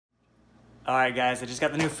All right, guys, I just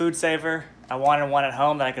got the new food saver. I wanted one at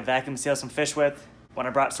home that I could vacuum seal some fish with. When I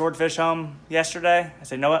brought Swordfish home yesterday, I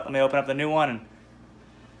said, you know what, let me open up the new one and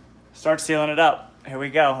start sealing it up. Here we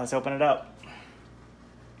go, let's open it up.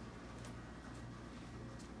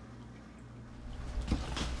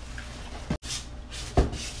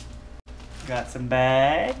 Got some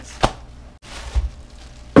bags.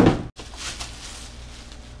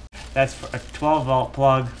 That's for a 12-volt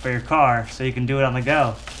plug for your car, so you can do it on the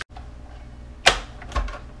go.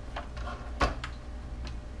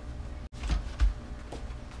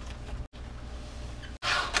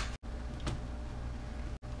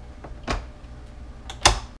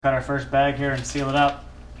 Cut our first bag here and seal it up.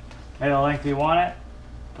 Make it the length you want it.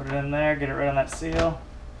 Put it in there, get it right on that seal.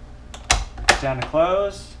 Down to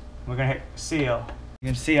close. We're gonna hit seal. You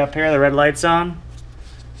can see up here the red light's on.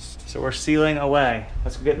 So we're sealing away.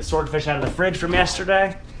 Let's go get the swordfish out of the fridge from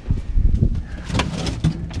yesterday.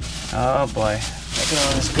 Oh boy, look at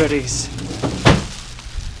all these goodies.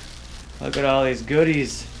 Look at all these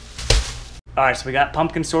goodies. All right, so we got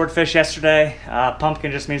pumpkin swordfish yesterday.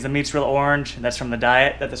 Pumpkin just means the meat's real orange. That's from the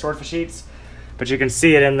diet that the swordfish eats. But you can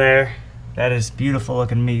see it in there. That is beautiful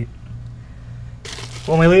looking meat.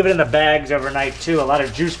 When we leave it in the bags overnight too, a lot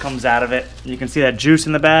of juice comes out of it. You can see that juice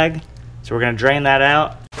in the bag. So we're gonna drain that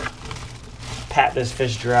out. Pat this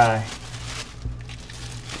fish dry.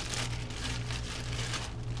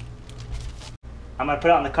 I'm gonna put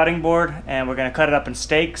it on the cutting board and we're gonna cut it up in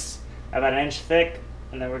steaks about 1 inch thick,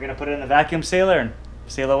 and then we're gonna put it in the vacuum sealer and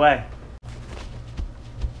seal away.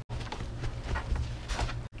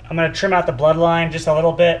 I'm gonna trim out the bloodline just a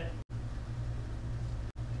little bit.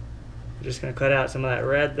 I'm just gonna cut out some of that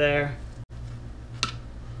red there.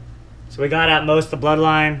 So we got out most of the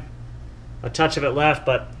bloodline, a touch of it left,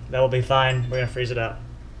 but that will be fine. We're gonna freeze it up.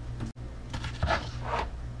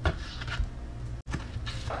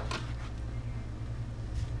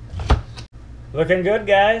 Looking good,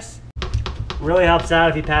 guys. Really helps out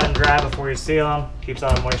if you pat them dry before you seal them. Keeps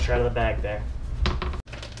all the moisture out of the bag there.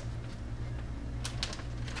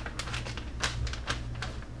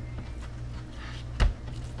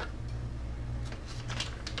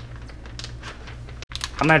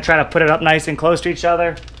 I'm gonna try to put it up nice and close to each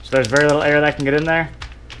other so there's very little air that can get in there.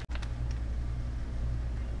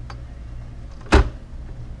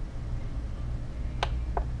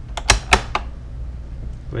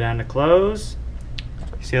 Go down to close.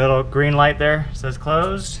 You see a little green light there? It says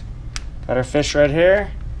closed. Got our fish right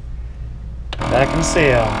here. Back and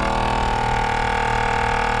seal.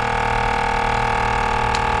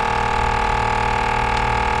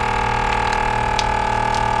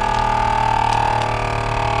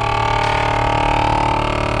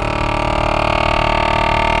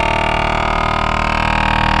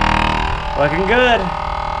 Looking good.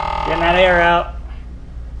 Getting that air out.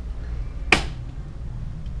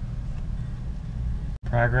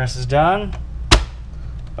 Progress is done.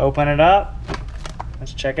 Open it up.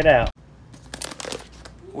 Let's check it out.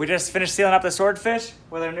 We just finished sealing up the swordfish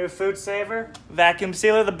with our new food saver vacuum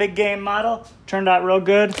sealer, the big game model. Turned out real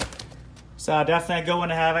good. So definitely a good one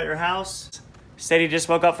to have at your house. Sadie just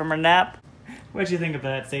woke up from her nap. What'd you think of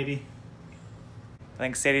that, Sadie? I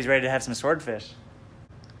think Sadie's ready to have some swordfish.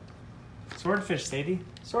 Swordfish, Sadie.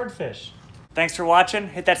 Swordfish. Thanks for watching.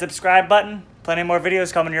 Hit that subscribe button. Plenty more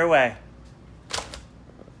videos coming your way.